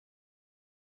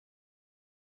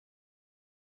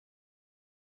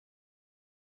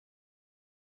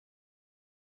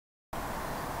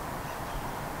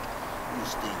You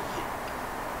stay here.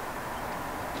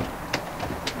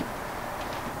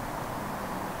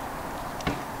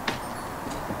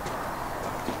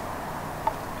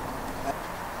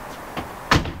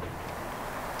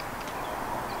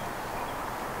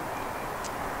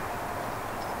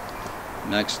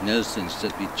 Max Nelson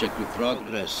said we check your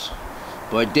progress.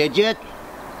 Boy, dead yet?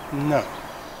 No.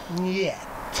 Yet.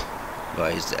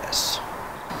 Why is this?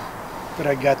 But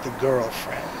I got the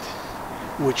girlfriend,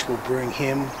 which will bring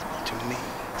him to me.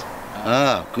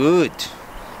 Ah, good.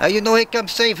 How you know he can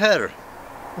save her?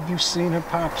 Have you seen her,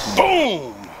 Pops?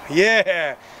 Boom!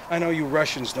 Yeah! I know you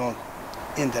Russians don't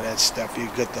into that stuff. You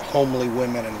got the homely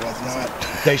women and whatnot.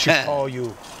 They should call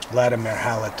you Vladimir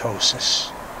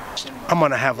Halitosis. I'm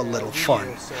gonna have a little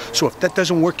fun. So if that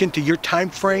doesn't work into your time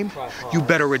frame, you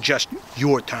better adjust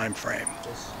your time frame.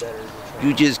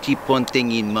 You just keep one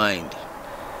thing in mind.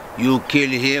 You kill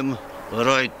him, or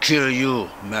I kill you,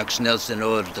 Max Nelson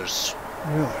orders.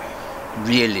 Really?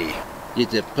 Really.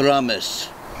 It's a promise.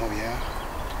 Oh, yeah?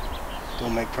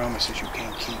 Don't make promises you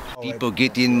can't keep. People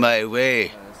get in my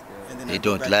way. They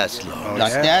don't last long. Oh,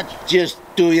 Like yeah? that? Just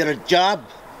do your job,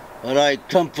 or I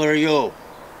come for you.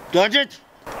 Got it?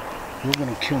 You're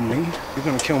gonna kill me? You're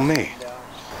gonna kill me?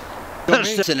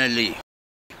 Personally.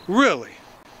 Really?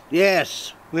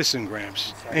 Yes. Listen,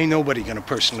 Gramps, ain't nobody gonna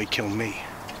personally kill me.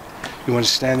 You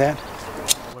understand that?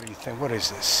 What do you think? What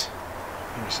is this?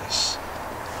 What is this?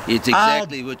 It's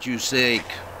exactly what you say.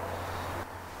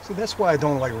 So that's why I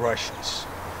don't like Russians.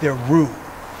 They're rude.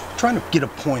 Trying to get a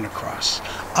point across.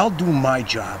 I'll do my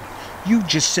job. You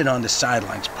just sit on the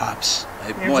sidelines, Pops.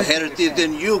 I'm more heritage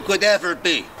than you could ever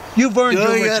be. You've earned Do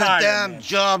your your retirement. damn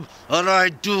job, or I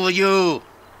do you.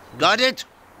 Got it?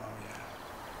 Oh,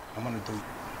 yeah. I'm gonna do...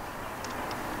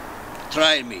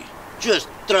 Try me. Just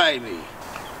try me.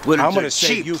 I'm gonna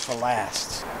save you for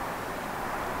last.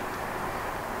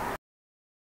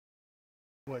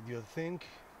 What, you think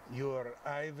you're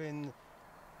Ivan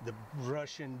the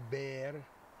Russian bear?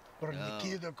 Or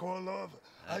Nikita Koloff?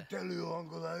 I tell you,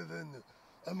 Uncle Ivan,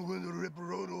 I'm going to rip a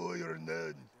road over your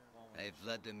head.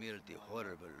 Vladimir the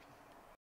Horrible.